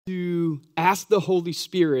to ask the Holy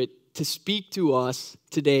Spirit to speak to us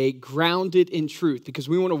today, grounded in truth, because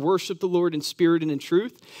we want to worship the Lord in spirit and in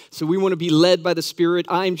truth. So we want to be led by the Spirit.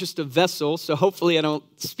 I'm just a vessel, so hopefully I don't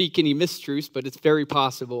speak any mistruths, but it's very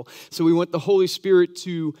possible. So we want the Holy Spirit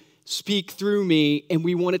to speak through me, and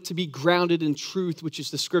we want it to be grounded in truth, which is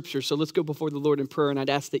the Scripture. So let's go before the Lord in prayer, and I'd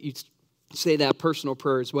ask that you say that personal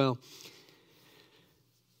prayer as well.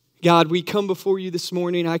 God, we come before you this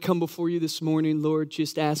morning. I come before you this morning, Lord,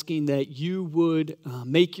 just asking that you would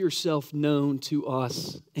make yourself known to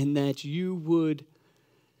us and that you would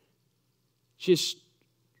just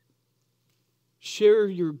share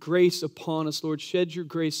your grace upon us, Lord. Shed your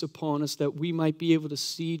grace upon us that we might be able to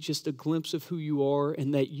see just a glimpse of who you are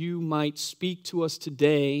and that you might speak to us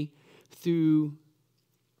today through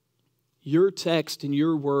your text and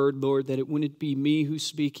your word, Lord, that it wouldn't be me who's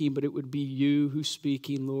speaking, but it would be you who's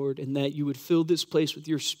speaking, Lord, and that you would fill this place with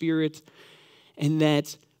your Spirit, and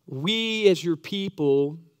that we as your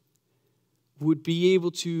people would be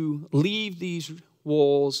able to leave these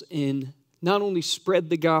walls and not only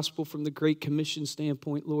spread the gospel from the Great Commission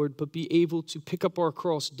standpoint, Lord, but be able to pick up our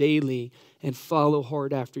cross daily and follow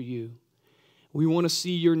hard after you. We want to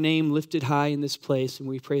see your name lifted high in this place, and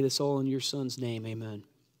we pray this all in your Son's name. Amen.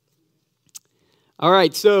 All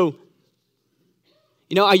right, so,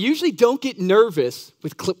 I usually don't get nervous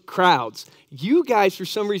with crowds. You guys, for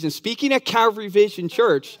some reason, speaking at Calvary Vision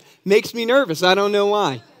Church makes me nervous. I don't know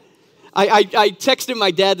why. I texted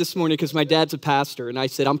my dad this morning because my dad's a pastor, and I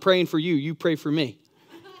said, I'm praying for you. You pray for me.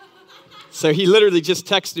 So he literally just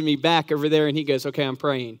texted me back over there, and he goes, okay, I'm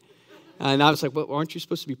praying. And I was like, well, aren't you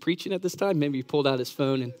supposed to be preaching at this time? Maybe he pulled out his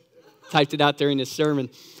phone and typed it out there in his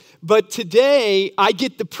sermon. But today, I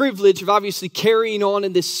get the privilege of obviously carrying on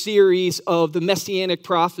in this series of the Messianic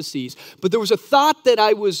Prophecies. But there was a thought that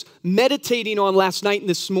I was meditating on last night and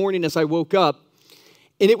this morning as I woke up.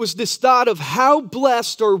 And it was this thought of how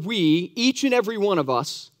blessed are we, each and every one of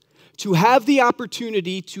us, to have the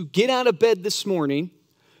opportunity to get out of bed this morning,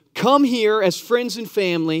 come here as friends and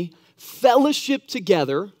family, fellowship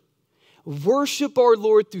together, worship our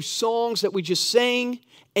Lord through songs that we just sang,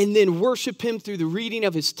 and then worship him through the reading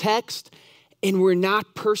of his text, and we're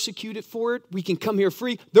not persecuted for it. We can come here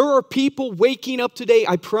free. There are people waking up today,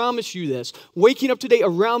 I promise you this, waking up today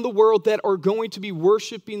around the world that are going to be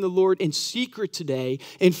worshiping the Lord in secret today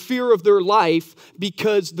in fear of their life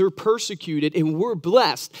because they're persecuted, and we're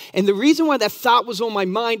blessed. And the reason why that thought was on my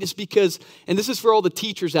mind is because, and this is for all the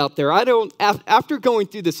teachers out there, after going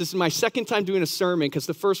through this is my second time doing a sermon because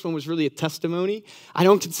the first one was really a testimony. I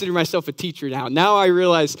don't consider myself a teacher now. Now I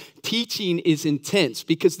realize teaching is intense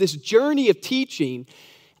because this journey of teaching,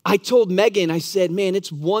 I told Megan, I said, man,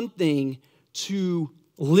 it's one thing to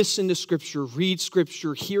listen to Scripture, read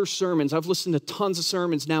Scripture, hear sermons. I've listened to tons of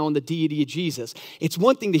sermons now on the deity of Jesus. It's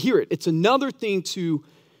one thing to hear it. It's another thing to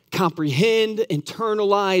comprehend,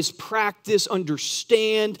 internalize, practice,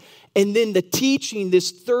 understand, and then the teaching,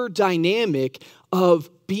 this third dynamic of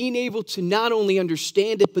being able to not only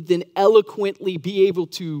understand it, but then eloquently be able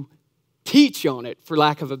to teach on it, for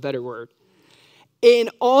lack of a better word.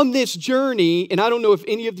 And on this journey, and I don't know if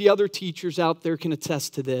any of the other teachers out there can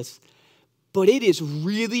attest to this, but it is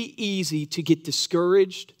really easy to get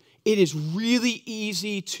discouraged. It is really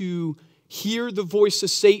easy to hear the voice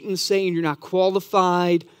of Satan saying you're not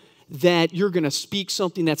qualified, that you're going to speak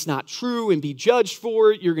something that's not true and be judged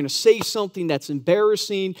for it. You're going to say something that's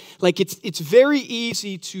embarrassing. Like it's very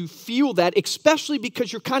easy to feel that, especially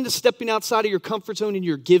because you're kind of stepping outside of your comfort zone and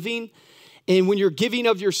you're giving. And when you're giving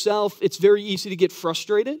of yourself, it's very easy to get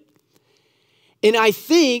frustrated. And I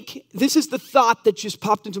think this is the thought that just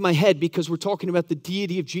popped into my head because we're talking about the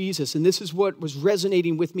deity of Jesus. And this is what was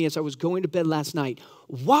resonating with me as I was going to bed last night.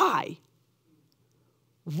 Why?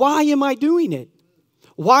 Why am I doing it?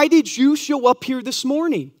 Why did you show up here this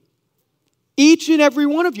morning? Each and every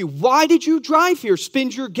one of you. Why did you drive here?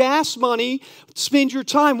 Spend your gas money, spend your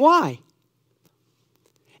time. Why?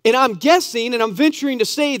 And I'm guessing and I'm venturing to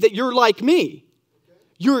say that you're like me.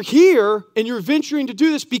 You're here and you're venturing to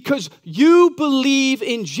do this because you believe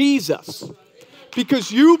in Jesus.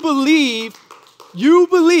 Because you believe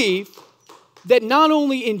that not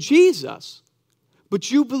only in Jesus,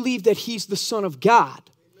 but you believe that he's the Son of God.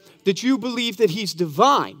 That you believe that he's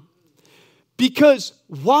divine. Because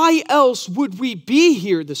why else would we be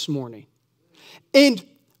here this morning? And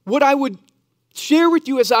what I would share with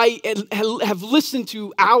you as I have listened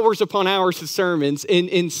to hours upon hours of sermons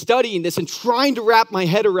in studying this and trying to wrap my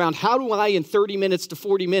head around how do I in 30 minutes to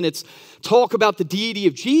 40 minutes talk about the deity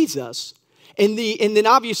of Jesus. And then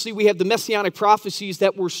obviously we have the Messianic Prophecies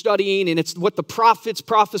that we're studying, and it's what the prophets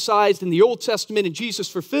prophesied in the Old Testament and Jesus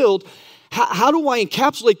fulfilled. How do I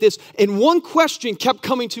encapsulate this? And one question kept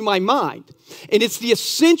coming to my mind, and it's the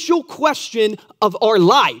essential question of our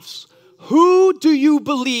lives. Who do you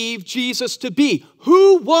believe Jesus to be?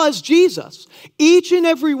 Who was Jesus? Each and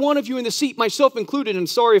every one of you in the seat, myself included, and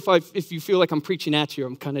sorry if you feel like I'm preaching at you,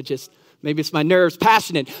 I'm kind of just, maybe it's my nerves,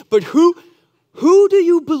 passionate, but who do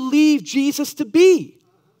you believe Jesus to be?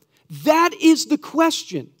 That is the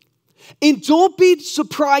question. And don't be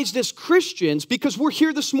surprised as Christians, because we're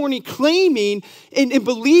here this morning claiming and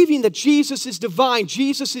believing that Jesus is divine,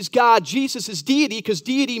 Jesus is God, Jesus is deity, because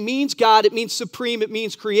deity means God, it means supreme, it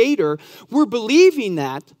means creator. We're believing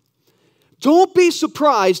that. Don't be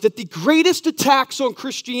surprised that the greatest attacks on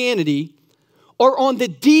Christianity are on the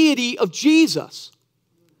deity of Jesus.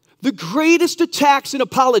 The greatest attacks in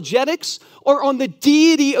apologetics are on the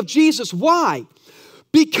deity of Jesus. Why?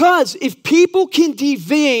 Because if people can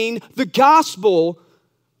devain the gospel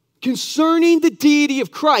concerning the deity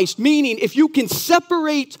of Christ, meaning if you can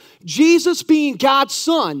separate Jesus being God's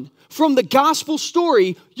son from the gospel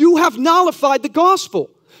story, you have nullified the gospel.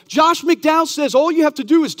 Josh McDowell says all you have to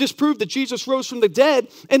do is disprove that Jesus rose from the dead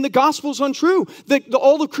and the gospel's untrue, that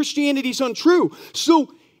all of Christianity is untrue.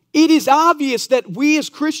 So it is obvious that we as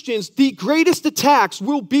Christians, the greatest attacks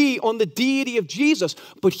will be on the deity of Jesus.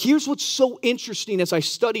 But here's what's so interesting as I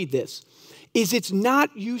studied this, is it's not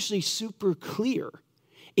usually super clear.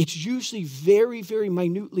 It's usually very, very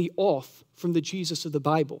minutely off from the Jesus of the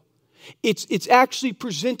Bible. It's actually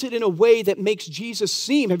presented in a way that makes Jesus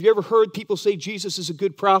seem, have you ever heard people say Jesus is a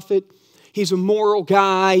good prophet? He's a moral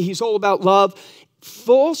guy. He's all about love.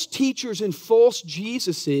 False teachers and false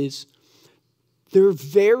Jesuses, they're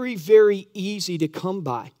very, very easy to come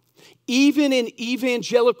by. Even in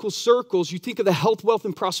evangelical circles, you think of the health, wealth,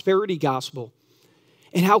 and prosperity gospel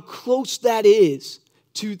and how close that is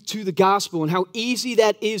to the gospel and how easy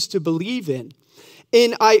that is to believe in.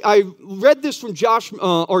 And I read this from John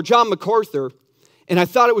MacArthur, and I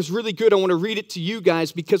thought it was really good. I want to read it to you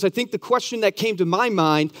guys because I think the question that came to my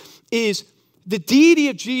mind is the deity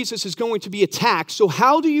of Jesus is going to be attacked. So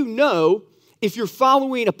how do you know if you're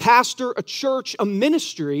following a pastor, a church, a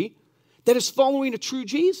ministry that is following a true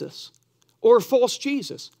Jesus or a false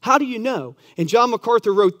Jesus? How do you know? And John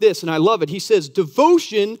MacArthur wrote this, and I love it. He says,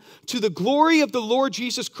 devotion to the glory of the Lord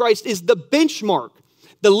Jesus Christ is the benchmark,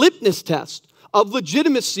 the litmus test of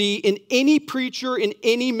legitimacy in any preacher, in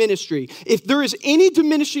any ministry. If there is any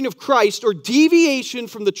diminishing of Christ or deviation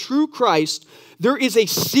from the true Christ, there is a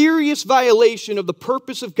serious violation of the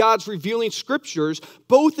purpose of God's revealing scriptures,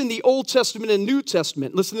 both in the Old Testament and New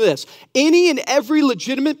Testament. Listen to this. Any and every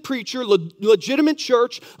legitimate preacher, legitimate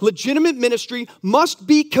church, legitimate ministry must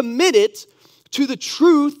be committed to the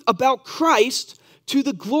truth about Christ, to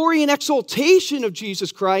the glory and exaltation of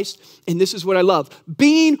Jesus Christ, and this is what I love,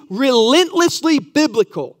 being relentlessly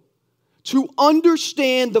biblical to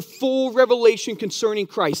understand the full revelation concerning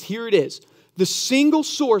Christ. Here it is, the single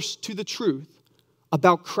source to the truth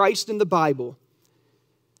about Christ in the Bible.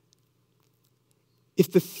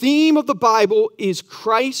 If the theme of the Bible is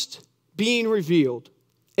Christ being revealed,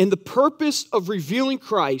 and the purpose of revealing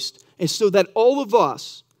Christ is so that all of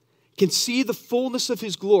us can see the fullness of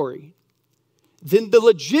his glory, then the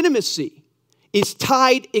legitimacy is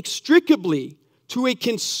tied inextricably to a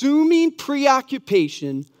consuming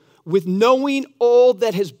preoccupation with knowing all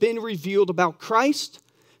that has been revealed about Christ,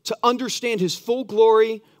 to understand his full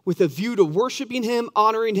glory with a view to worshiping him,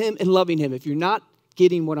 honoring him, and loving him. If you're not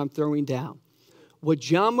getting what I'm throwing down, what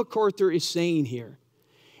John MacArthur is saying here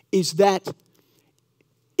is that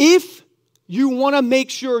if you want to make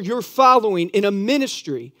sure you're following in a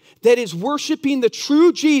ministry that is worshiping the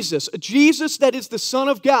true Jesus, a Jesus that is the Son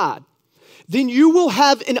of God, then you will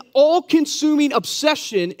have an all-consuming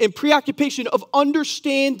obsession and preoccupation of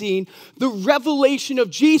understanding the revelation of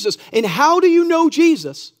Jesus. And how do you know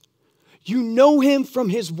Jesus? You know him from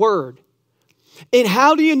his word. And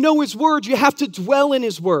how do you know his word? You have to dwell in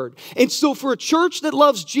his word. And so for a church that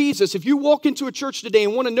loves Jesus, if you walk into a church today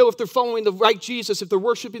and want to know if they're following the right Jesus, if they're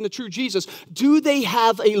worshiping the true Jesus, do they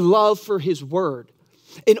have a love for his word?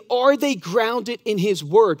 And are they grounded in his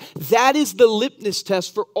word? That is the litmus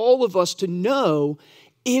test for all of us to know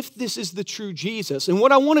if this is the true Jesus. And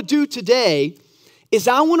what I want to do today is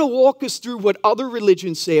I want to walk us through what other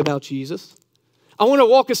religions say about Jesus. I want to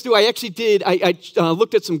walk us through, I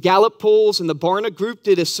looked at some Gallup polls, and the Barna Group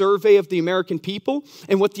did a survey of the American people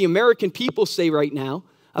and what the American people say right now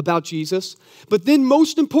about Jesus. But then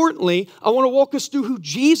most importantly, I want to walk us through who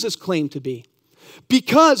Jesus claimed to be.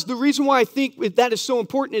 Because the reason why I think that is so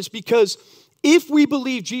important is because if we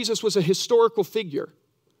believe Jesus was a historical figure,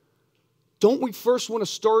 don't we first want to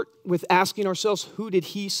start with asking ourselves, who did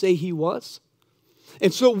he say he was?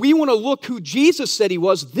 And so we want to look who Jesus said he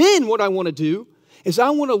was. Then what I want to do is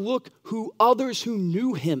I want to look who others who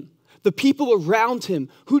knew him, the people around him,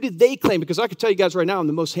 who did they claim? Because I can tell you guys right now, I'm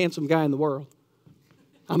the most handsome guy in the world.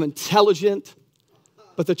 I'm intelligent.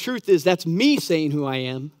 But the truth is, that's me saying who I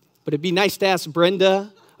am. But it'd be nice to ask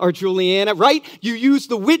Brenda or Juliana, right? You use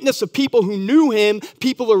the witness of people who knew him,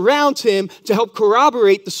 people around him, to help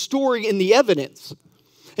corroborate the story and the evidence.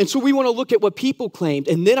 And so we want to look at what people claimed.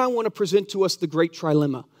 And then I want to present to us the great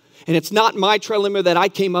trilemma. And it's not my trilemma that I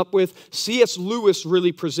came up with. C.S. Lewis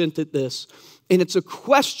really presented this. And it's a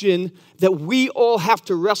question that we all have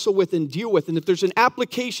to wrestle with and deal with. And if there's an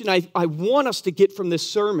application I want us to get from this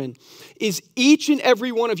sermon, is each and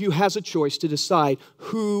every one of you has a choice to decide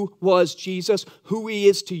who was Jesus, who he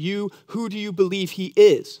is to you, who do you believe he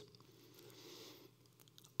is.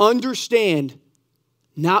 Understand,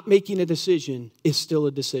 not making a decision is still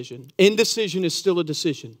a decision. Indecision is still a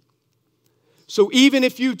decision. So even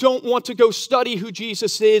if you don't want to go study who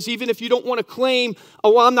Jesus is, even if you don't want to claim,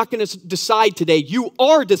 oh, well, I'm not going to decide today, you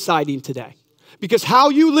are deciding today. Because how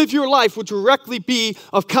you live your life will directly be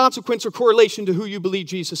of consequence or correlation to who you believe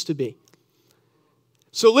Jesus to be.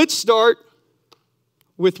 So let's start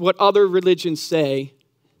with what other religions say,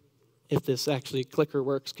 if this actually clicker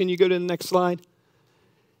works. Can you go to the next slide?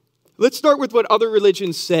 Let's start with what other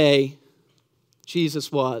religions say Jesus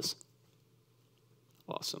was.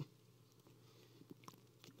 Awesome.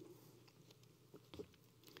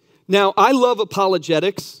 Now, I love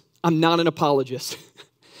apologetics. I'm not an apologist,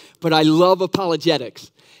 but I love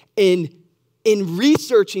apologetics. And in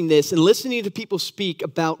researching this and listening to people speak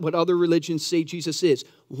about what other religions say Jesus is,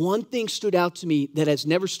 one thing stood out to me that has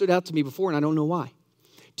never stood out to me before, and I don't know why.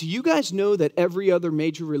 Do you guys know that every other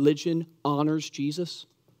major religion honors Jesus?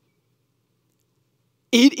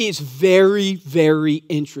 It is very, very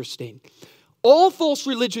interesting. All false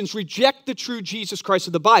religions reject the true Jesus Christ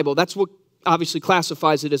of the Bible. That's what obviously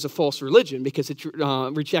classifies it as a false religion because it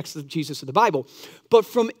rejects the Jesus of the Bible. But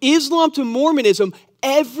from Islam to Mormonism,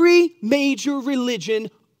 every major religion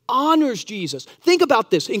honors Jesus. Think about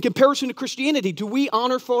this. In comparison to Christianity, do we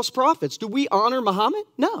honor false prophets? Do we honor Muhammad?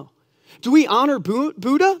 No. Do we honor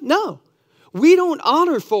Buddha? No. We don't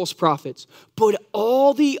honor false prophets, but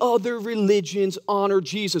all the other religions honor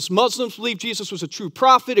Jesus. Muslims believe Jesus was a true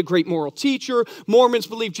prophet, a great moral teacher. Mormons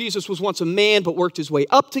believe Jesus was once a man but worked his way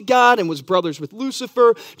up to God and was brothers with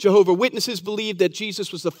Lucifer. Jehovah's Witnesses believe that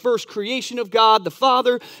Jesus was the first creation of God, the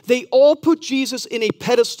Father. They all put Jesus in a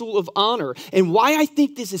pedestal of honor. And why I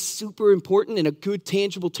think this is super important and a good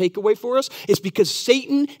tangible takeaway for us is because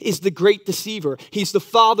Satan is the great deceiver. He's the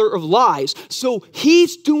father of lies. So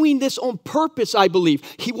he's doing this on purpose, I believe.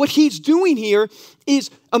 What he's doing here is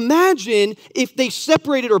imagine if they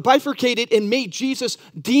separated or bifurcated and made Jesus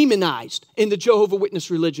demonized in the Jehovah's Witness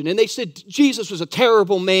religion. And they said Jesus was a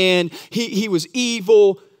terrible man. He was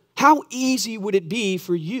evil. How easy would it be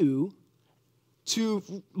for you to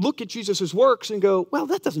look at Jesus' works and go, well,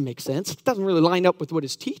 that doesn't make sense. It doesn't really line up with what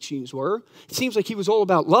his teachings were. It seems like he was all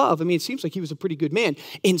about love. I mean, it seems like he was a pretty good man.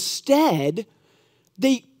 Instead,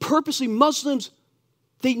 they purposely, Muslims,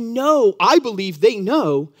 they know, I believe they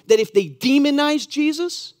know, that if they demonize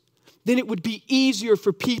Jesus, then it would be easier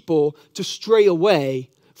for people to stray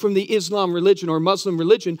away from the Islam religion or Muslim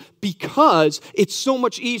religion because it's so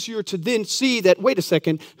much easier to then see that, wait a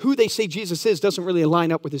second, who they say Jesus is doesn't really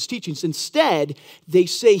line up with his teachings. Instead, they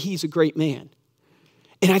say he's a great man.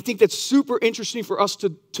 And I think that's super interesting for us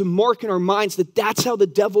to mark in our minds that that's how the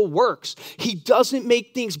devil works. He doesn't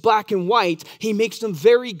make things black and white. He makes them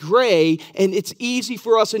very gray, and it's easy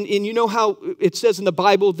for us. And you know how it says in the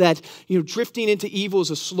Bible that drifting into evil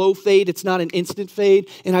is a slow fade. It's not an instant fade.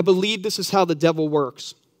 And I believe this is how the devil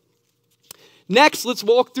works. Next, let's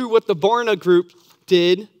walk through what the Barna group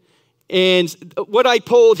did. And what I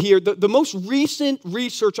pulled here, the most recent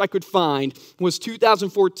research I could find was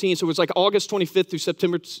 2014. So it was like August 25th through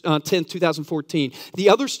September 10th, 2014. The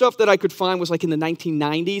other stuff that I could find was like in the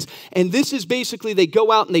 1990s. And this is basically they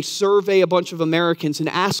go out and they survey a bunch of Americans and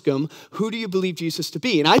ask them, who do you believe Jesus to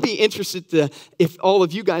be? And I'd be interested if all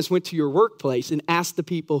of you guys went to your workplace and asked the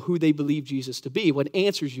people who they believe Jesus to be, what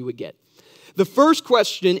answers you would get. The first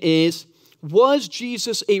question is, was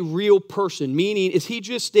Jesus a real person? Meaning, is he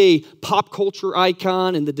just a pop culture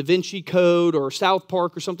icon in the Da Vinci Code or South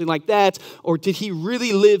Park or something like that? Or did he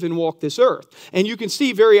really live and walk this earth? And you can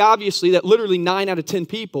see very obviously that literally 9 out of 10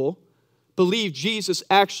 people believe Jesus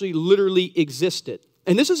actually literally existed.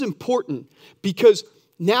 And this is important because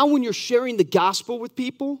now when you're sharing the gospel with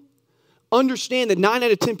people, understand that 9 out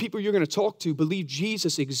of 10 people you're going to talk to believe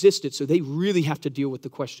Jesus existed, so they really have to deal with the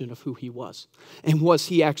question of who he was. And was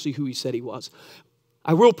he actually who he said he was?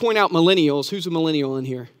 I will point out millennials. Who's a millennial in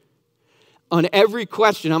here? On every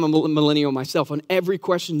question, I'm a millennial myself. On every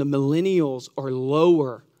question, the millennials are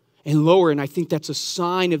lower and lower. And I think that's a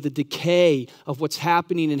sign of the decay of what's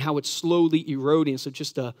happening and how it's slowly eroding. So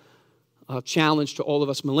just a challenge to all of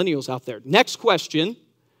us millennials out there. Next question.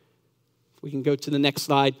 We can go to the next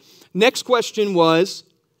slide. Next question was,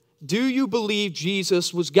 do you believe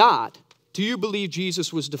Jesus was God? Do you believe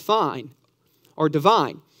Jesus was divine?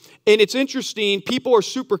 And it's interesting, people are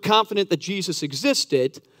super confident that Jesus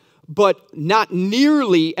existed, but not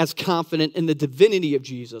nearly as confident in the divinity of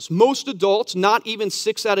Jesus. Most adults, not even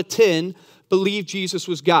 6 out of 10, believe Jesus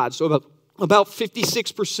was God. So about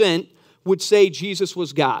 56% would say Jesus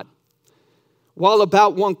was God. While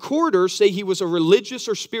about 1/4 say he was a religious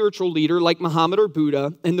or spiritual leader like Muhammad or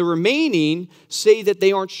Buddha, and the remaining say that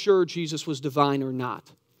they aren't sure Jesus was divine or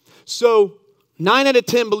not. So 9 out of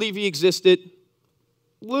 10 believe he existed.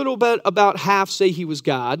 Little bit, about half say he was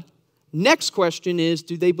God. Next question is,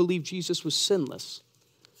 do they believe Jesus was sinless?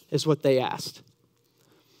 Is what they asked.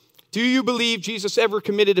 Do you believe Jesus ever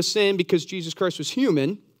committed a sin because Jesus Christ was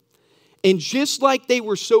human? And just like they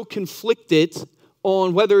were so conflicted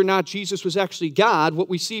on whether or not Jesus was actually God, what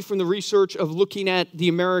we see from the research of looking at the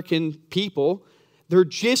American people, they're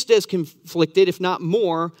just as conflicted, if not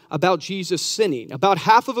more, about Jesus sinning. About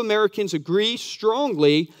half of Americans agree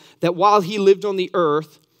strongly that while he lived on the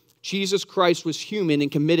earth, Jesus Christ was human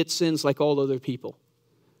and committed sins like all other people.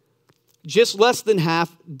 Just less than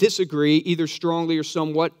half disagree, either strongly or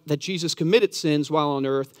somewhat, that Jesus committed sins while on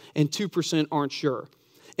earth, and 2% aren't sure.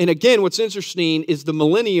 And again, what's interesting is the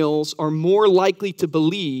millennials are more likely to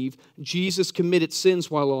believe Jesus committed sins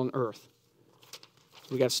while on earth.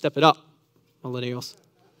 We got to step it up, millennials.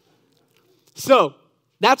 So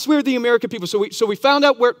that's where the American people, so we found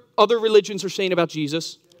out what other religions are saying about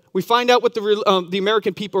Jesus. We find out what the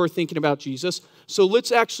American people are thinking about Jesus. So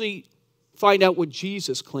let's actually find out what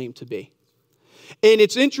Jesus claimed to be. And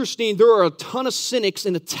it's interesting, there are a ton of cynics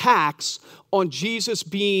and attacks on Jesus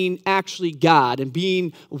being actually God and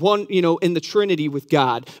being one, in the Trinity with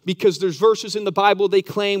God. Because there's verses in the Bible they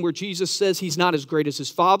claim where Jesus says he's not as great as his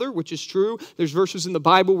Father, which is true. There's verses in the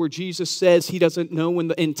Bible where Jesus says he doesn't know when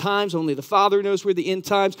the end times, only the Father knows where the end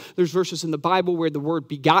times. There's verses in the Bible where the word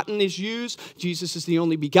begotten is used. Jesus is the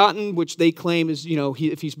only begotten, which they claim is,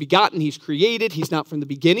 if he's begotten, he's created. He's not from the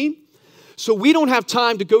beginning. So we don't have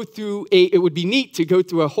time to go through it would be neat to go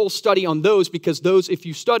through a whole study on those, because those, if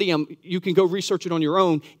you study them, you can go research it on your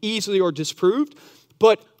own, easily or disproved.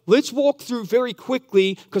 But let's walk through very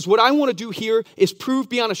quickly, because what I want to do here is prove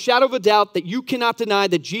beyond a shadow of a doubt that you cannot deny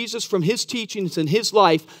that Jesus, from his teachings and his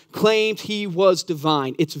life, claimed he was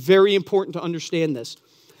divine. It's very important to understand this.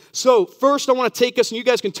 So first I want to take us, and you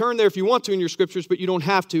guys can turn there if you want to in your scriptures, but you don't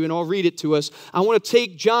have to, and I'll read it to us. I want to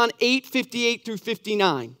take John 8:58 through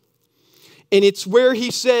 59. And it's where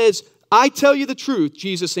he says, I tell you the truth,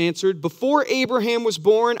 Jesus answered, before Abraham was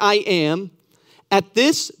born, I am. At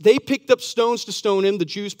this, they picked up stones to stone him. The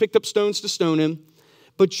Jews picked up stones to stone him.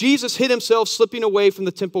 But Jesus hid himself, slipping away from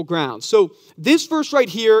the temple grounds. So this verse right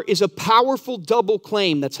here is a powerful double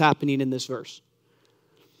claim that's happening in this verse.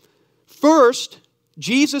 First,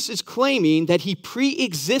 Jesus is claiming that he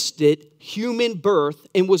pre-existed human birth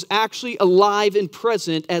and was actually alive and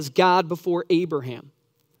present as God before Abraham.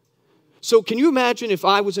 So can you imagine if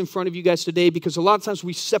I was in front of you guys today, because a lot of times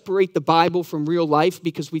we separate the Bible from real life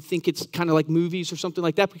because we think it's kind of like movies or something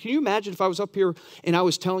like that. But can you imagine if I was up here and I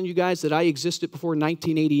was telling you guys that I existed before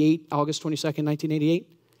 1988, August 22nd,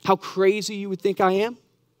 1988? How crazy you would think I am,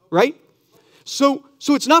 right? So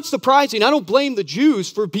it's not surprising. I don't blame the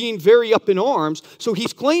Jews for being very up in arms. So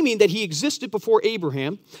he's claiming that he existed before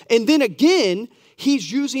Abraham. And then again,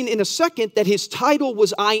 he's using in a second that his title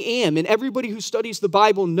was I am. And everybody who studies the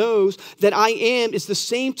Bible knows that I am is the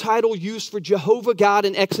same title used for Jehovah God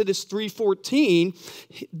in Exodus 3:14.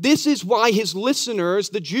 This is why his listeners,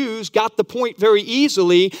 the Jews, got the point very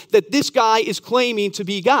easily that this guy is claiming to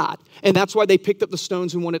be God. And that's why they picked up the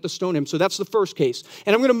stones and wanted to stone him. So that's the first case.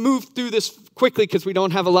 And I'm going to move through this quickly because we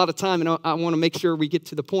don't have a lot of time, and I want to make sure we get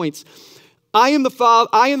to the points. I and the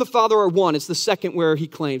Father are one. It's the second where he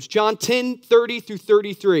claims. John 10:30 through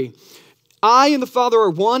 33. I and the Father are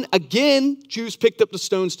one. Again, Jews picked up the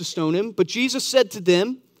stones to stone him. But Jesus said to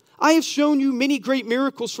them, I have shown you many great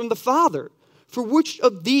miracles from the Father. For which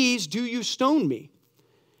of these do you stone me?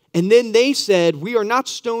 And then they said, we are not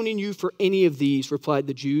stoning you for any of these, replied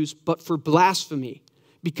the Jews, but for blasphemy,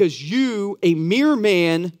 because you, a mere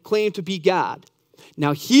man, claim to be God.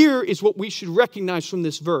 Now here is what we should recognize from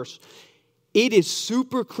this verse. It is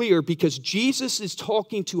super clear because Jesus is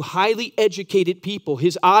talking to highly educated people.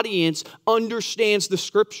 His audience understands the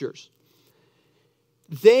scriptures.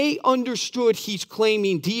 they understood he's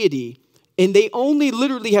claiming deity, and they only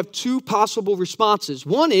literally have two possible responses.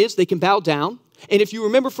 One is they can bow down, and if you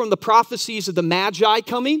remember from the prophecies of the Magi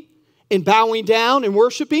coming and bowing down and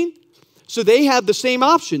worshiping, so they have the same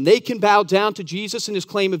option. They can bow down to Jesus and his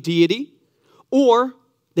claim of deity, or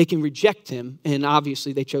they can reject him, and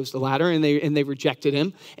obviously they chose the latter, and they rejected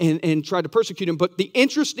him and tried to persecute him. But the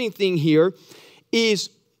interesting thing here is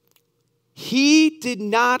he did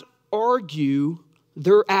not argue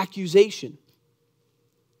their accusation.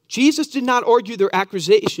 Jesus did not argue their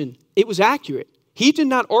accusation. It was accurate. He did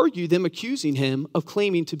not argue them accusing him of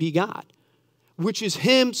claiming to be God, which is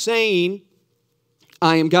him saying,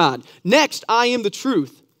 I am God. Next, I am the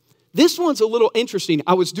truth. This one's a little interesting.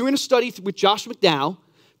 I was doing a study with Josh McDowell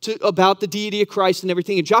about the deity of Christ and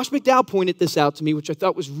everything, and Josh McDowell pointed this out to me, which I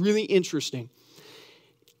thought was really interesting.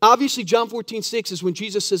 Obviously, John 14:6 is when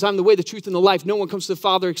Jesus says, I'm the way, the truth, and the life. No one comes to the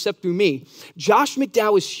Father except through me. Josh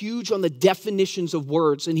McDowell is huge on the definitions of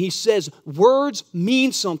words, and he says words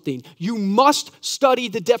mean something. You must study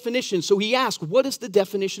the definition. So he asked, what is the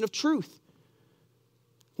definition of truth?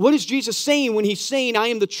 What is Jesus saying when he's saying, I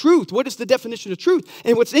am the truth? What is the definition of truth?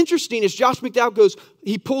 And what's interesting is Josh McDowell goes,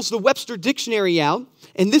 he pulls the Webster Dictionary out,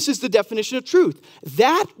 and this is the definition of truth.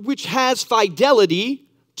 That which has fidelity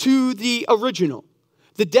to the original.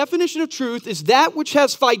 The definition of truth is that which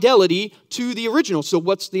has fidelity to the original. So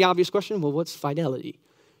what's the obvious question? Well, what's fidelity,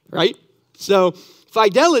 right? So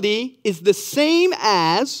fidelity is the same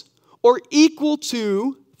as or equal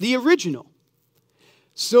to the original.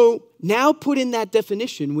 So now put in that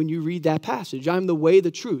definition when you read that passage. I am the way,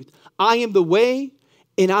 the truth. I am the way,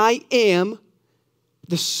 and I am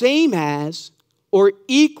the same as or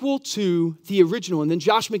equal to the original. And then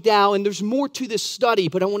Josh McDowell, and there's more to this study,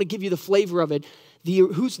 but I want to give you the flavor of it.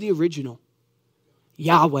 Who's the original?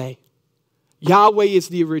 Yahweh. Yahweh is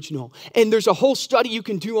the original. And there's a whole study you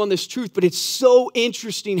can do on this truth, but it's so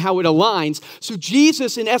interesting how it aligns. So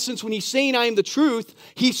Jesus, in essence, when he's saying I am the truth,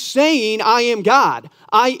 he's saying I am God.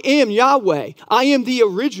 I am Yahweh. I am the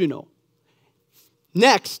original.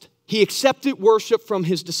 Next, he accepted worship from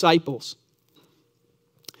his disciples.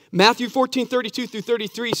 Matthew 14:32 through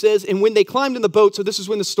 33 says, and when they climbed in the boat, so this is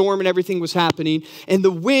when the storm and everything was happening, and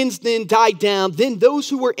the winds then died down, then those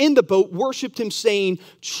who were in the boat worshiped him, saying,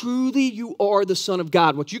 truly you are the Son of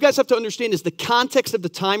God. What you guys have to understand is the context of the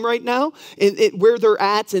time right now, and where they're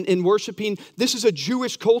at and worshiping. This is a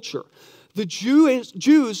Jewish culture. The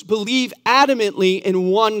Jews believe adamantly in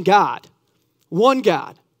one God. One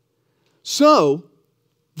God. So,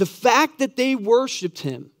 the fact that they worshiped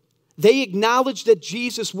him, they acknowledged that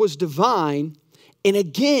Jesus was divine, and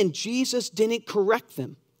again, Jesus didn't correct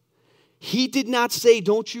them. He did not say,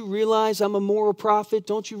 don't you realize I'm a moral prophet?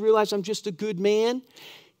 Don't you realize I'm just a good man?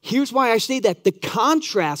 Here's why I say that. The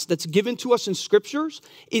contrast that's given to us in scriptures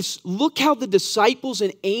is look how the disciples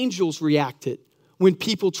and angels reacted when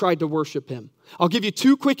people tried to worship him. I'll give you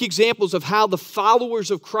two quick examples of how the followers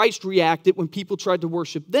of Christ reacted when people tried to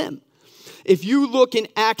worship them. If you look in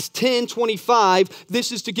Acts 10:25,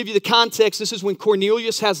 this is to give you the context. This is when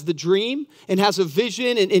Cornelius has the dream and has a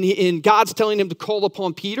vision, and God's telling him to call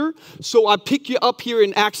upon Peter. So I pick you up here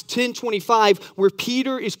in Acts 10:25, where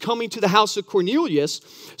Peter is coming to the house of Cornelius.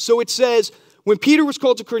 So it says, when Peter was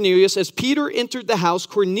called to Cornelius, as Peter entered the house,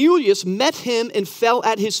 Cornelius met him and fell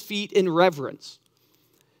at his feet in reverence.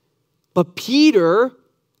 But Peter,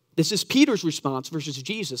 this is Peter's response versus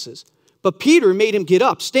Jesus's. But Peter made him get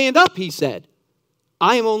up. Stand up, he said.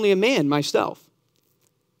 I am only a man myself.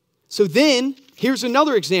 So then, here's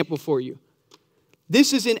another example for you.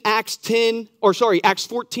 This is in Acts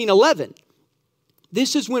 14:11.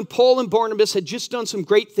 This is when Paul and Barnabas had just done some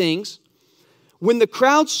great things. When the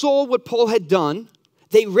crowd saw what Paul had done,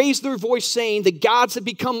 they raised their voice saying, the gods have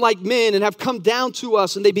become like men and have come down to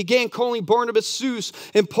us. And they began calling Barnabas Zeus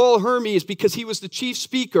and Paul Hermes because he was the chief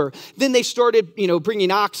speaker. Then they started,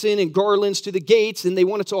 bringing oxen and garlands to the gates, and they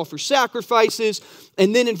wanted to offer sacrifices.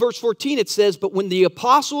 And then in verse 14 it says, but when the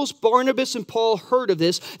apostles Barnabas and Paul heard of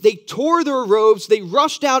this, they tore their robes, they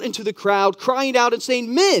rushed out into the crowd, crying out and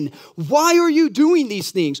saying, men, why are you doing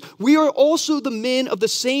these things? We are also the men of the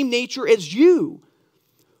same nature as you.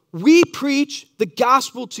 We preach the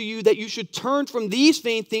gospel to you that you should turn from these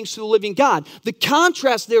vain things to the living God. The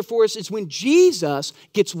contrast, therefore, is when Jesus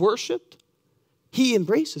gets worshiped, he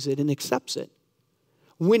embraces it and accepts it.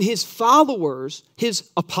 When his followers,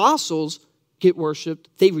 his apostles, get worshiped,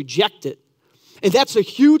 they reject it. And that's a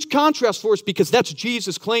huge contrast for us because that's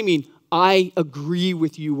Jesus claiming, I agree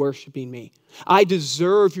with you worshiping me. I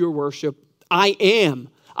deserve your worship. I am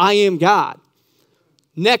God.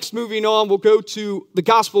 Next, moving on, we'll go to the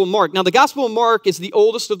Gospel of Mark. Now, the Gospel of Mark is the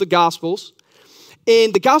oldest of the Gospels.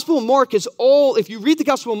 And the Gospel of Mark is all, if you read the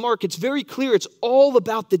Gospel of Mark, it's very clear. It's all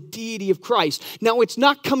about the deity of Christ. Now, it's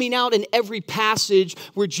not coming out in every passage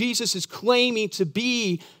where Jesus is claiming to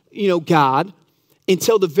be, God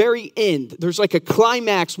until the very end. There's like a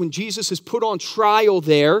climax when Jesus is put on trial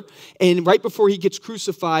there. And right before he gets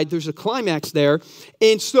crucified, there's a climax there.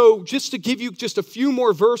 And so just to give you just a few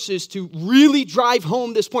more verses to really drive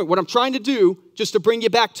home this point, what I'm trying to do, just to bring you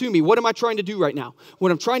back to me, what am I trying to do right now?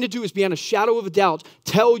 What I'm trying to do is beyond a shadow of a doubt,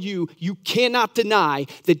 tell you, you cannot deny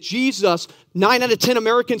that Jesus, 9 out of 10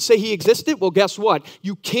 Americans say he existed. Well, guess what?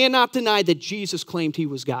 You cannot deny that Jesus claimed he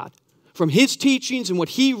was God. From his teachings and what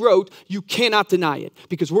he wrote, you cannot deny it,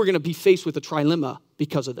 because we're going to be faced with a trilemma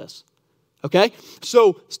because of this. Okay?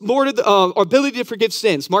 So, Lord of our ability to forgive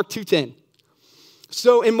sins, Mark 2:10.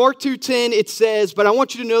 So in Mark 2:10, it says, but I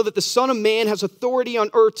want you to know that the Son of Man has authority on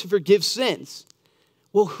earth to forgive sins.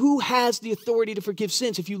 Well, who has the authority to forgive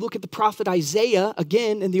sins? If you look at the prophet Isaiah,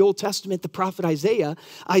 again, in the Old Testament, the prophet Isaiah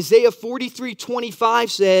 43:25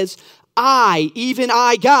 says, I, even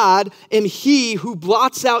I, God, am he who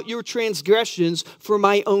blots out your transgressions for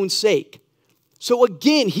my own sake. So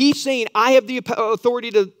again, he's saying, I have the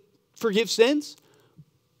authority to forgive sins,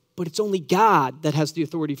 but it's only God that has the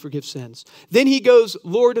authority to forgive sins. Then he goes,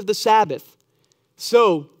 Lord of the Sabbath.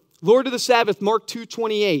 So, Lord of the Sabbath, Mark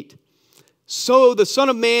 2:28. So the Son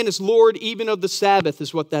of Man is Lord even of the Sabbath,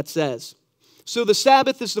 is what that says. So the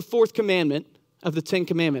Sabbath is the fourth commandment of the 10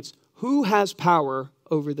 commandments. Who has power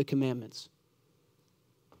over the commandments?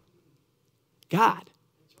 God.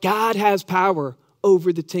 God has power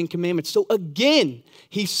over the 10 commandments. So again,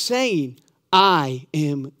 he's saying, I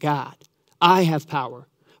am God. I have power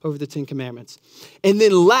over the 10 commandments. And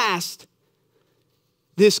then last,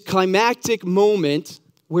 this climactic moment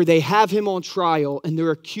where they have him on trial and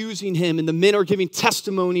they're accusing him and the men are giving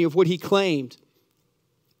testimony of what he claimed.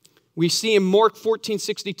 We see in Mark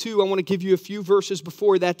 14:62, I want to give you a few verses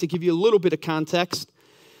before that to give you a little bit of context.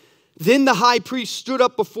 Then the high priest stood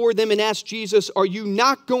up before them and asked Jesus, are you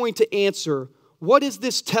not going to answer? What is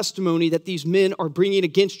this testimony that these men are bringing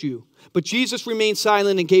against you? But Jesus remained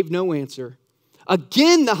silent and gave no answer.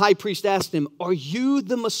 Again, the high priest asked him, are you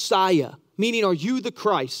the Messiah? Meaning, are you the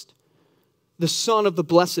Christ, the Son of the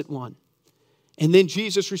Blessed One? And then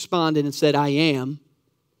Jesus responded and said, I am,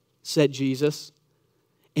 said Jesus.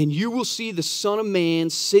 And you will see the Son of Man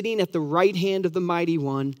sitting at the right hand of the Mighty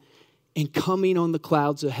One and coming on the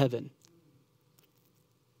clouds of heaven.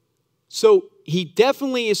 So he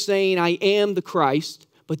definitely is saying, I am the Christ,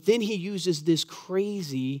 but then he uses this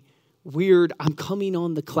crazy, weird, I'm coming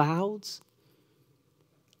on the clouds.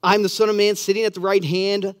 I'm the Son of Man sitting at the right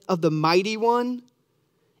hand of the Mighty One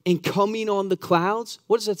and coming on the clouds.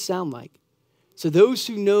 What does that sound like? So those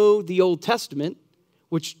who know the Old Testament,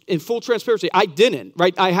 which in full transparency, I didn't,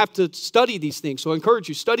 right? I have to study these things, so I encourage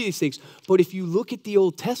you, study these things. But if you look at the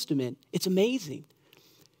Old Testament, it's amazing.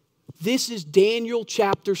 This is Daniel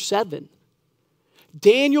chapter 7.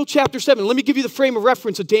 Daniel chapter 7. Let me give you the frame of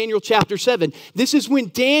reference of Daniel chapter 7. This is when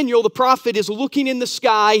Daniel, the prophet, is looking in the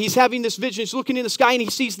sky. He's having this vision. He's looking in the sky, and he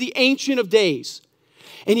sees the Ancient of Days.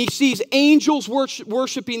 And he sees angels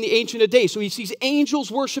worshiping the Ancient of Days. So he sees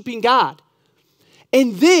angels worshiping God.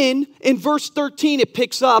 And then in verse 13, it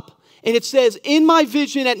picks up and it says, in my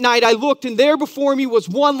vision at night, I looked and there before me was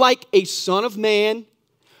one like a son of man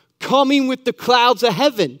coming with the clouds of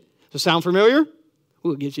heaven. Does it sound familiar?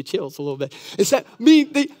 Ooh, it gives you chills a little bit. He's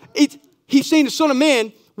saying the Son of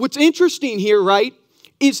Man. What's interesting here, right,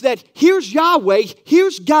 is that here's Yahweh,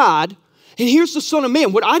 here's God, and here's the Son of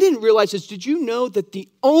Man. What I didn't realize is, did you know that the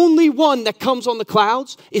only one that comes on the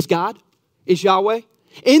clouds is God, is Yahweh?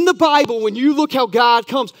 In the Bible, when you look how God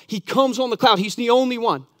comes, he comes on the cloud. He's the only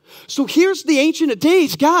one. So here's the Ancient of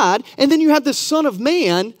Days, God, and then you have the Son of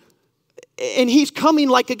Man, and he's coming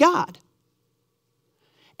like a God.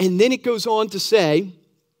 And then it goes on to say,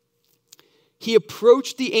 he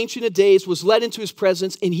approached the Ancient of Days, was led into his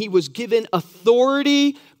presence, and he was given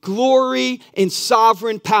authority, glory, and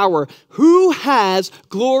sovereign power. Who has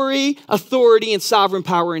glory, authority, and sovereign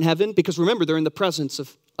power in heaven? Because remember, they're in the presence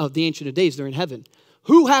of the Ancient of Days. They're in heaven.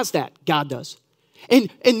 Who has that? God does. And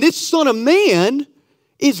this Son of Man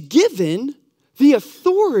is given the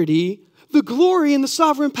authority, the glory, and the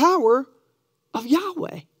sovereign power of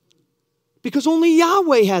Yahweh. Because only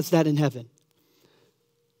Yahweh has that in heaven.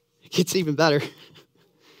 It gets even better.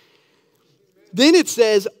 Then it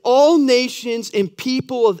says, all nations and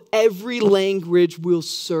people of every language will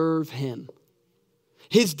serve him.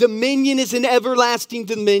 His dominion is an everlasting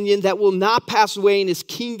dominion that will not pass away, and his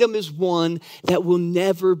kingdom is one that will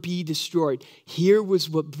never be destroyed. Here was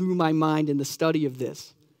what blew my mind in the study of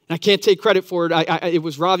this. And I can't take credit for it. It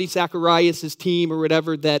was Ravi Zacharias' team or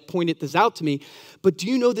whatever that pointed this out to me. But do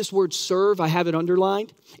you know this word serve, I have it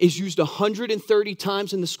underlined, is used 130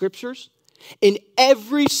 times in the scriptures? And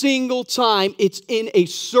every single time it's in a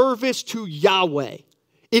service to Yahweh.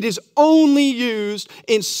 It is only used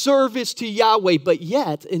in service to Yahweh. But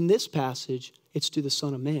yet, in this passage, it's to the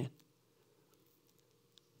Son of Man.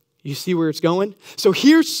 You see where it's going? So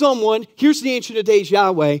here's the Ancient of Days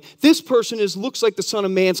Yahweh. This person looks like the Son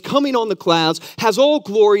of Man's coming on the clouds, has all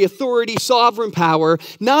glory, authority, sovereign power.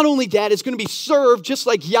 Not only that, is going to be served just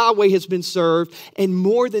like Yahweh has been served. And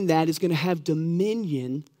more than that, is going to have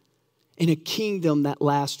dominion in a kingdom that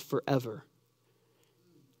lasts forever.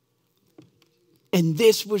 And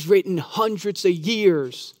this was written hundreds of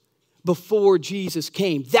years before Jesus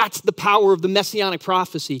came. That's the power of the Messianic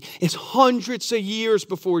prophecy. It's hundreds of years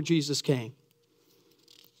before Jesus came.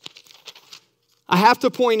 I have to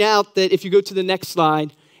point out that if you go to the next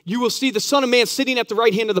slide, you will see the Son of Man sitting at the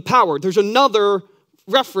right hand of the power. There's another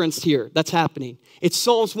reference here that's happening. It's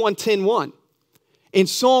Psalms 110:1. In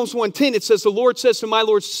Psalms 110, it says, the Lord says to my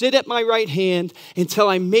Lord, sit at my right hand until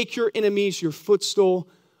I make your enemies your footstool,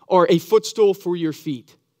 or a footstool for your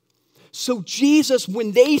feet. So Jesus,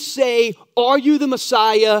 when they say, are you the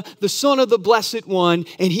Messiah, the Son of the Blessed One?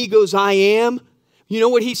 And he goes, I am. You know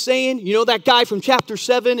what he's saying? You know that guy from chapter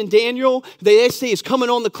 7 in Daniel? They say is coming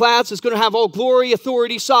on the clouds, is going to have all glory,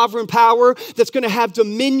 authority, sovereign power, that's going to have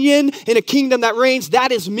dominion in a kingdom that reigns.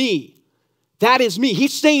 That is me. That is me.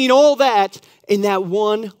 He's saying all that in that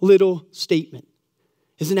one little statement.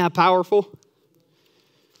 Isn't that powerful?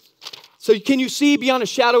 So can you see beyond a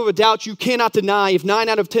shadow of a doubt, you cannot deny, if 9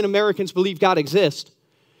 out of 10 Americans believe God exists,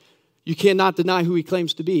 you cannot deny who he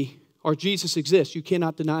claims to be. Or Jesus exists, you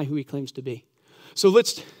cannot deny who he claims to be. So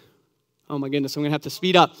oh my goodness, I'm going to have to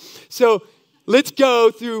speed up. So let's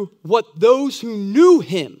go through what those who knew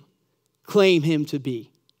him claim him to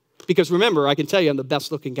be. Because remember, I can tell you I'm the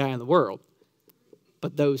best looking guy in the world.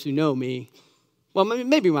 But those who know me, well,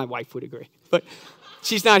 maybe my wife would agree. But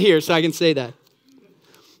she's not here, so I can say that.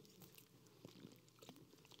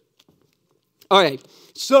 All right,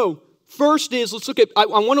 so first is, I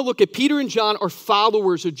want to look at Peter and John are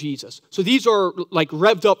followers of Jesus. So these are like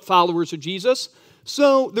revved up followers of Jesus.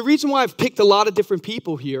 So the reason why I've picked a lot of different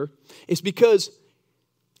people here is because,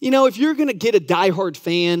 if you're going to get a diehard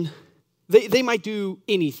fan, they might do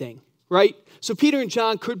anything, right? So Peter and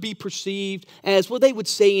John could be perceived as, well, they would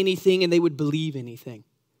say anything and they would believe anything,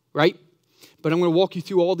 right? But I'm going to walk you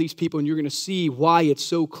through all these people, and you're going to see why it's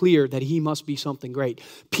so clear that he must be something great.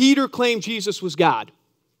 Peter claimed Jesus was God.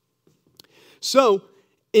 So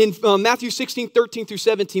in Matthew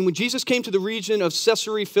 16:13-17, when Jesus came to the region of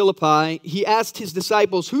Caesarea Philippi, he asked his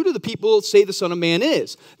disciples, who do the people say the Son of Man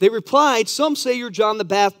is? They replied, some say you're John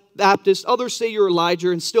the Baptist, others say you're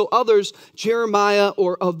Elijah, and still others, Jeremiah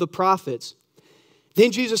or of the prophets.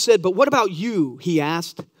 Then Jesus said, but what about you? He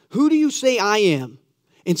asked, who do you say I am?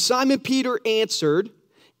 And Simon Peter answered,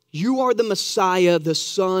 you are the Messiah, the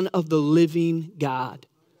Son of the living God.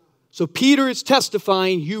 So Peter is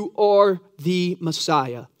testifying, you are the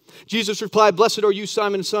Messiah. Jesus replied, blessed are you,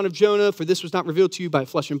 Simon, son of Jonah, for this was not revealed to you by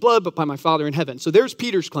flesh and blood, but by my Father in heaven. So there's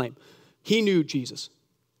Peter's claim. He knew Jesus.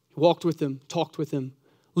 He walked with him, talked with him,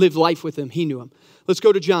 lived life with him. He knew him. Let's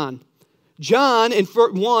go to John. John, in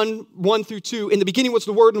 1:1-2, in the beginning was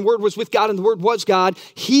the Word, and the Word was with God, and the Word was God.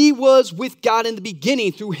 He was with God in the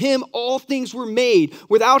beginning. Through him all things were made.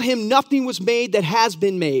 Without him nothing was made that has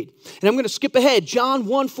been made. And I'm going to skip ahead. John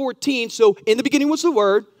 1:14, so in the beginning was the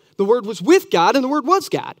Word was with God, and the Word was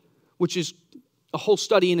God, which is a whole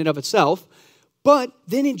study in and of itself. But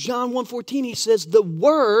then in John 1:14, he says, the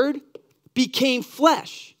Word became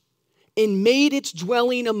flesh and made its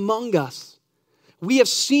dwelling among us. We have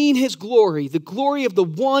seen his glory, the glory of the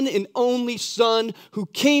one and only Son who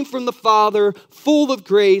came from the Father, full of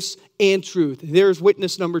grace and truth. There's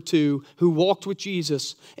witness number 2 who walked with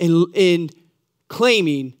Jesus in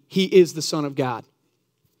claiming he is the Son of God.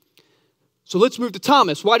 So let's move to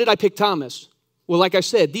Thomas. Why did I pick Thomas? Well, like I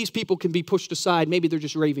said, these people can be pushed aside. Maybe they're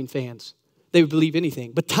just raving fans. They would believe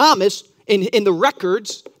anything. But Thomas, in the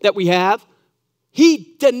records that we have,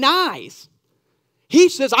 he denies. He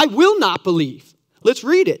says, I will not believe. Let's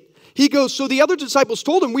read it. He goes, so the other disciples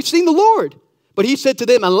told him, we've seen the Lord. But he said to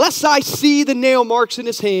them, unless I see the nail marks in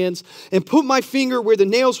his hands and put my finger where the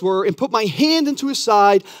nails were and put my hand into his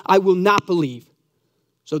side, I will not believe.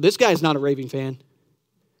 So this guy's not a raving fan.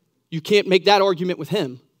 You can't make that argument with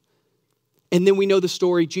him. And then we know the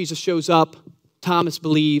story. Jesus shows up. Thomas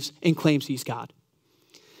believes and claims he's God.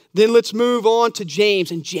 Then let's move on to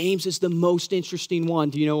James. And James is the most interesting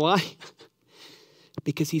one. Do you know why?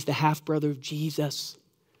 Because he's the half-brother of Jesus.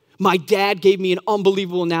 My dad gave me an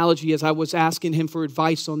unbelievable analogy as I was asking him for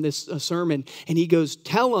advice on this sermon. And he goes,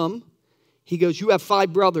 tell him, he goes, you have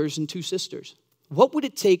 5 brothers and 2 sisters. What would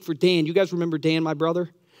it take for Dan? You guys remember Dan, my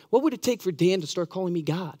brother? What would it take for Dan to start calling me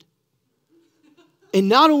God? And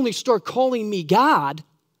not only start calling me God,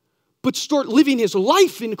 but start living his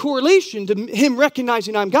life in correlation to him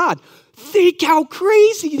recognizing I'm God. Think how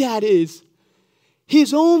crazy that is.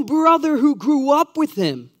 His own brother who grew up with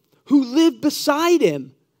him, who lived beside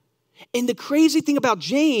him. And the crazy thing about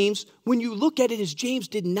James, when you look at it, is James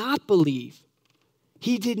did not believe.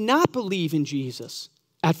 He did not believe in Jesus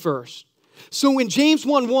at first. So in James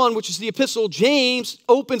 1:1, which is the epistle, James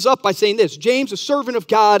opens up by saying this, James, a servant of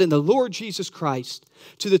God and the Lord Jesus Christ,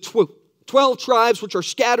 to the 12 tribes which are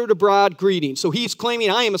scattered abroad, greetings. So he's claiming,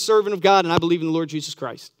 I am a servant of God and I believe in the Lord Jesus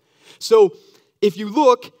Christ. So if you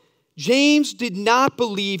look, James did not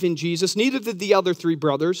believe in Jesus, neither did the other 3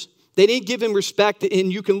 brothers. They didn't give him respect,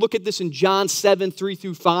 and you can look at this in John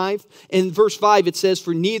 7:3-5. In verse 5, it says,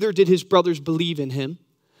 for neither did his brothers believe in him.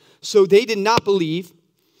 So they did not believe.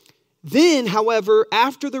 Then, however,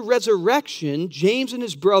 after the resurrection, James and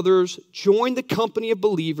his brothers joined the company of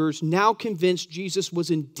believers, now convinced Jesus was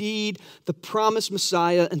indeed the promised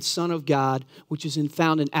Messiah and Son of God, which is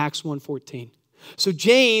found in Acts 1:14. So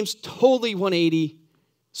James, totally 180,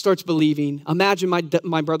 starts believing. Imagine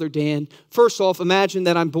my brother Dan. First off, imagine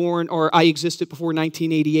that I'm born or I existed before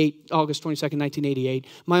 1988, August 22nd, 1988.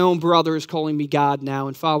 My own brother is calling me God now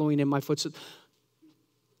and following in my footsteps.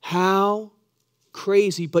 How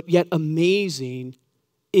crazy, but yet amazing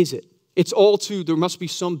is it? It's all there must be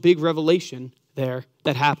some big revelation there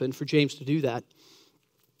that happened for James to do that.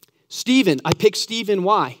 Stephen, I picked Stephen,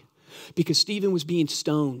 why? Because Stephen was being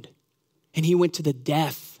stoned and he went to the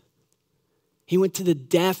death. He went to the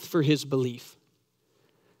death for his belief.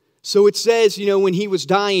 So it says, when he was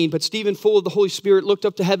dying, but Stephen, full of the Holy Spirit, looked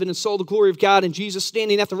up to heaven and saw the glory of God and Jesus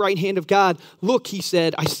standing at the right hand of God. Look, he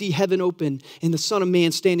said, I see heaven open and the Son of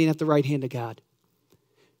Man standing at the right hand of God.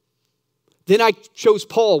 Then I chose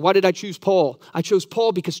Paul. Why did I choose Paul? I chose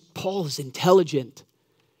Paul because Paul is intelligent.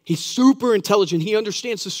 He's super intelligent. He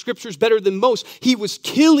understands the scriptures better than most. He was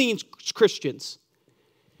killing Christians.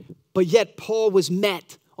 But yet Paul was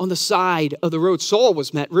met on the side of the road. Saul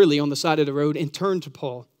was met really on the side of the road and turned to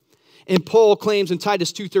Paul. And Paul claims in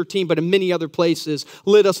Titus 2:13, but in many other places,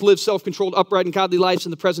 let us live self-controlled, upright, and godly lives in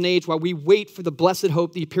the present age while we wait for the blessed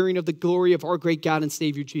hope, the appearing of the glory of our great God and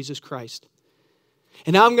Savior, Jesus Christ.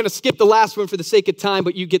 And now I'm going to skip the last one for the sake of time,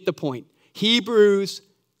 but you get the point. Hebrews,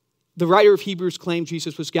 the writer of Hebrews claimed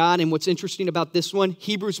Jesus was God. And what's interesting about this one,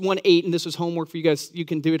 Hebrews 1:8, and this is homework for you guys, you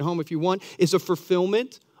can do it at home if you want, is a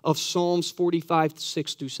fulfillment of Psalms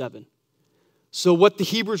 45:6-7. So what the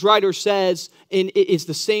Hebrews writer says is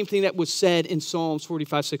the same thing that was said in Psalms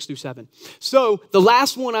 45:6-7. So the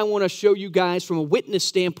last one I want to show you guys from a witness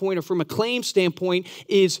standpoint or from a claim standpoint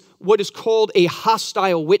is what is called a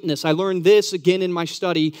hostile witness. I learned this again in my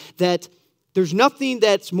study, that there's nothing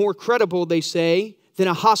that's more credible, they say, than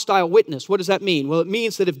a hostile witness. What does that mean? Well, it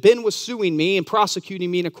means that if Ben was suing me and prosecuting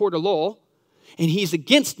me in a court of law and he's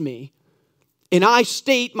against me, and I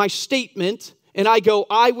state my statement, and I go,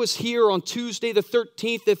 I was here on Tuesday the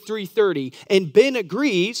 13th at 3:30. And Ben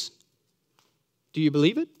agrees. Do you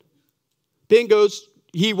believe it? Ben goes,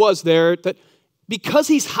 he was there. Because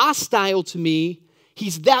he's hostile to me,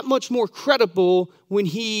 he's that much more credible when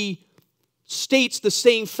he states the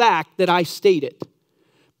same fact that I stated.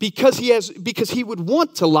 Because he would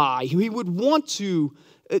want to lie. He would want to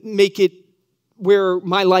make it where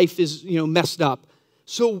my life is, messed up.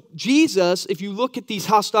 So Jesus, if you look at this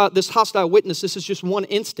hostile witness, this is just one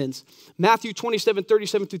instance. Matthew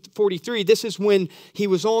 27:37-43, this is when he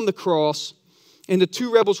was on the cross and the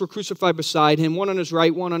 2 rebels were crucified beside him, one on his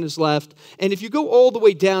right, one on his left. And if you go all the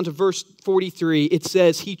way down to verse 43, it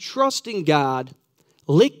says, he trusts in God,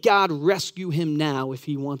 let God rescue him now if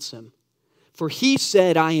he wants him. For he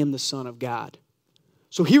said, I am the Son of God.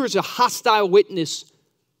 So here is a hostile witness,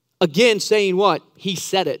 again saying what? He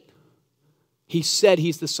said it. He said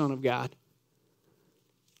he's the Son of God.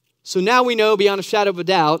 So now we know beyond a shadow of a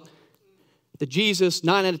doubt that Jesus,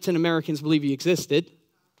 9 out of 10 Americans believe he existed.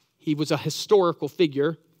 He was a historical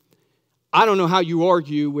figure. I don't know how you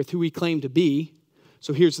argue with who he claimed to be.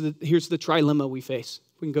 So here's the trilemma we face.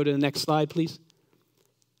 We can go to the next slide, please.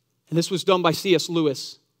 And this was done by C.S.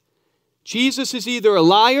 Lewis. Jesus is either a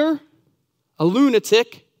liar, a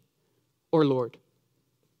lunatic, or Lord.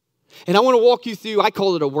 And I want to walk you through, I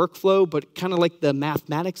call it a workflow, but kind of like the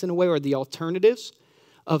mathematics in a way, or the alternatives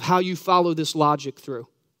of how you follow this logic through.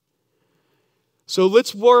 So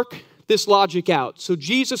let's work this logic out. So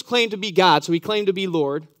Jesus claimed to be God, so he claimed to be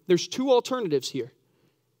Lord. There's 2 alternatives here.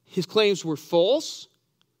 his claims were false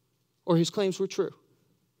or his claims were true.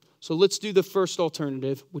 So let's do the first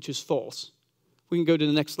alternative, which is false. We can go to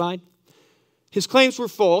the next slide. His claims were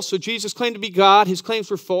false. So Jesus claimed to be God. His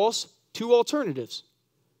claims were false. Two alternatives.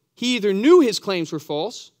 He either knew his claims were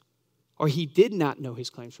false or he did not know his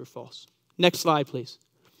claims were false. Next slide, please.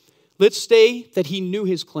 Let's say that he knew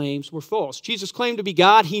his claims were false. Jesus claimed to be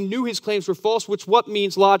God. He knew his claims were false, which what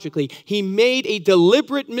means logically? He made a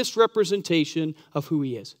deliberate misrepresentation of who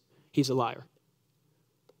he is. He's a liar.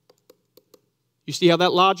 You see how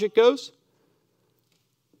that logic goes?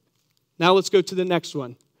 Now let's go to the next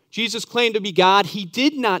one. Jesus claimed to be God. He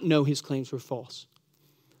did not know his claims were false.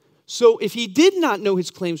 So if he did not know his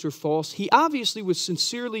claims were false, he obviously was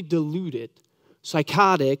sincerely deluded,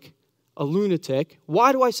 psychotic, a lunatic.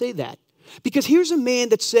 Why do I say that? Because here's a man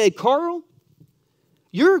that said, Carl,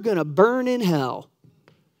 you're going to burn in hell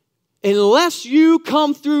unless you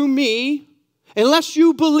come through me, unless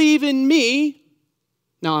you believe in me.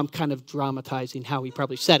 Now I'm kind of dramatizing how he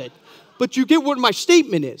probably said it, but you get what my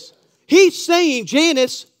statement is. He's saying,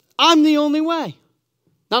 Janice, I'm the only way.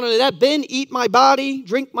 Not only that, Ben, eat my body,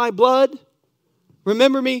 drink my blood.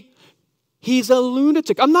 Remember me? He's a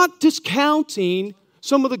lunatic. I'm not discounting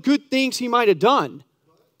some of the good things he might have done.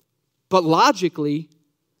 But logically,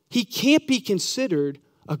 he can't be considered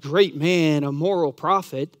a great man, a moral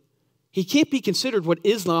prophet. He can't be considered what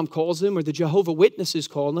Islam calls him or the Jehovah's Witnesses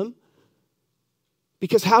call him.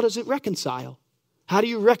 Because how does it reconcile? How do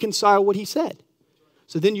you reconcile what he said?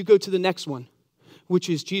 So then you go to the next one, which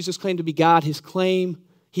is Jesus claimed to be God. His claims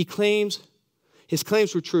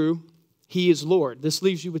were true. He is Lord. This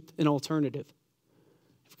leaves you with an alternative.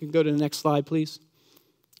 If we can go to the next slide, please.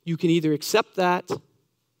 You can either accept that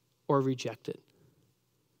or reject it.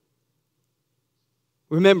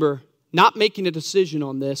 Remember, not making a decision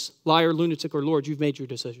on this, liar, lunatic, or Lord, you've made your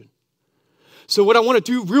decision. So what I want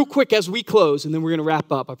to do real quick as we close, and then we're going to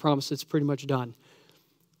wrap up. I promise it's pretty much done.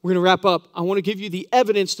 We're going to wrap up. I want to give you the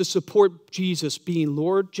evidence to support Jesus being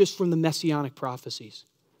Lord just from the Messianic prophecies.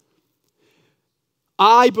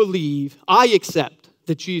 I accept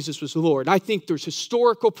that Jesus was Lord. I think there's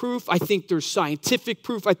historical proof. I think there's scientific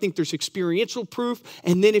proof. I think there's experiential proof.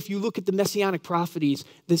 And then if you look at the Messianic prophecies,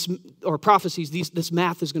 this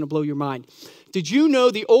math is going to blow your mind. Did you know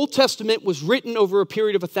the Old Testament was written over a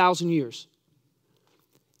period of 1,000 years?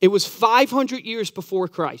 It was 500 years before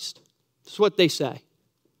Christ. That's what they say.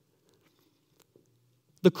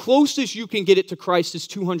 The closest you can get it to Christ is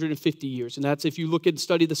 250 years. And that's if you look and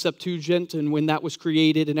study the Septuagint and when that was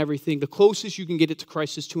created and everything. The closest you can get it to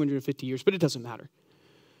Christ is 250 years, but it doesn't matter.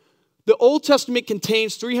 The Old Testament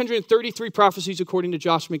contains 333 prophecies according to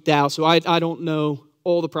Josh McDowell. So I don't know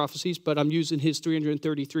all the prophecies, but I'm using his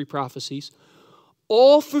 333 prophecies.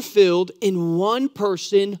 All fulfilled in one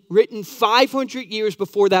person, written 500 years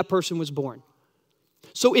before that person was born.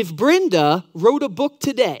 So if Brenda wrote a book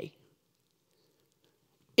today,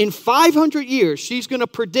 in 500 years, she's going to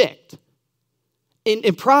predict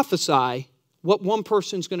and prophesy what one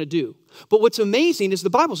person's going to do. But what's amazing is the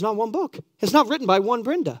Bible's not one book. It's not written by one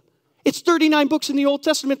Brenda. It's 39 books in the Old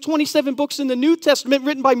Testament, 27 books in the New Testament,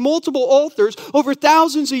 written by multiple authors over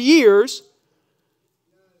thousands of years.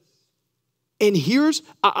 And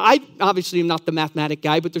I obviously am not the mathematic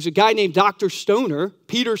guy, but there's a guy named Dr. Stoner,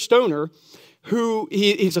 Peter Stoner, who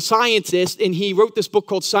he's a scientist, and he wrote this book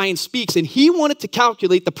called Science Speaks, and he wanted to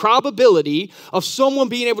calculate the probability of someone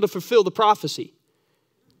being able to fulfill the prophecy.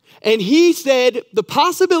 And he said the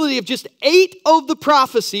possibility of just 8 of the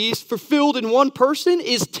prophecies fulfilled in one person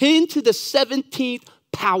is 10 to the 17th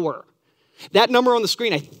power. That number on the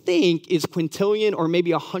screen, I think, is quintillion or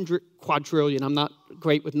maybe 100 quadrillion. I'm not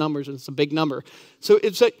great with numbers, and it's a big number. So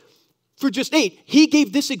it's like, for just 8, he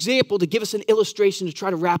gave this example to give us an illustration to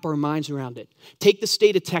try to wrap our minds around it. Take the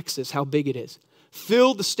state of Texas, how big it is.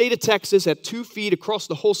 Fill the state of Texas at 2 feet across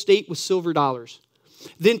the whole state with silver dollars.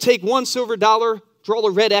 Then take one silver dollar, draw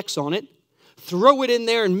a red X on it, throw it in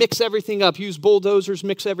there and mix everything up. Use bulldozers,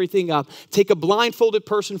 mix everything up. Take a blindfolded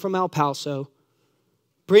person from El Paso,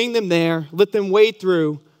 bring them there, let them wade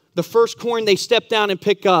through. The first coin they step down and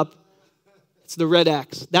pick up, it's the red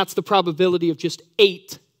X. That's the probability of just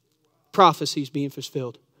 8 prophecies being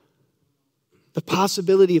fulfilled. The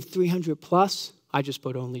possibility of 300 plus, I just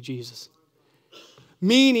put only Jesus.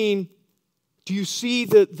 Meaning, do you see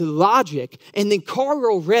the logic? And then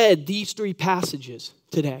Carl read these 3 passages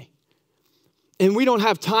today. And we don't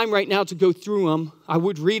have time right now to go through them. I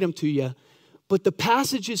would read them to you. But the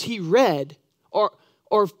passages he read are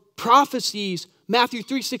prophecies. Matthew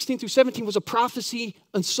 3:16 through 17 was a prophecy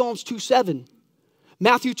in Psalms 2:7.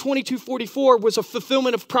 Matthew 22:44 was a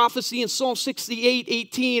fulfillment of prophecy in Psalm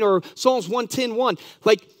 68:18 or Psalms 110:1.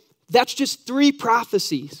 Like, That's just 3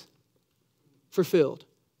 prophecies fulfilled.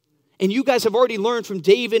 And you guys have already learned from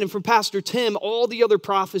David and from Pastor Tim all the other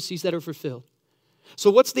prophecies that are fulfilled. So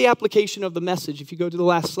what's the application of the message? If you go to the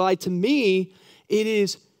last slide, to me, it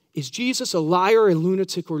is Jesus a liar, a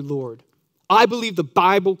lunatic, or Lord? I believe the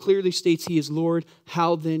Bible clearly states he is Lord.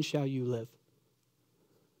 How then shall you live?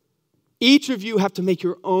 Each of you have to make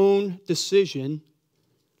your own decision.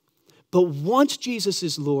 But once Jesus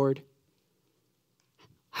is Lord,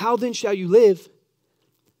 how then shall you live?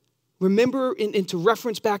 Remember, and to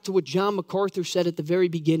reference back to what John MacArthur said at the very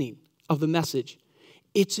beginning of the message,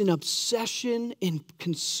 it's an obsession and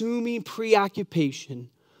consuming preoccupation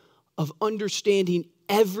of understanding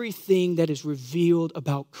everything that is revealed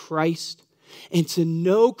about Christ. And to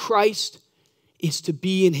know Christ is to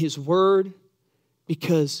be in his word,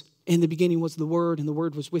 because in the beginning was the Word, and the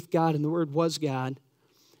Word was with God, and the Word was God.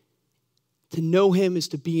 To know him is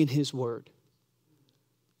to be in his word.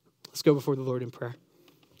 Let's go before the Lord in prayer.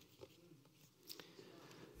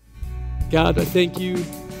 God, I thank you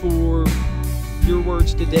for your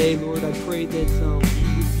words today, Lord. I pray that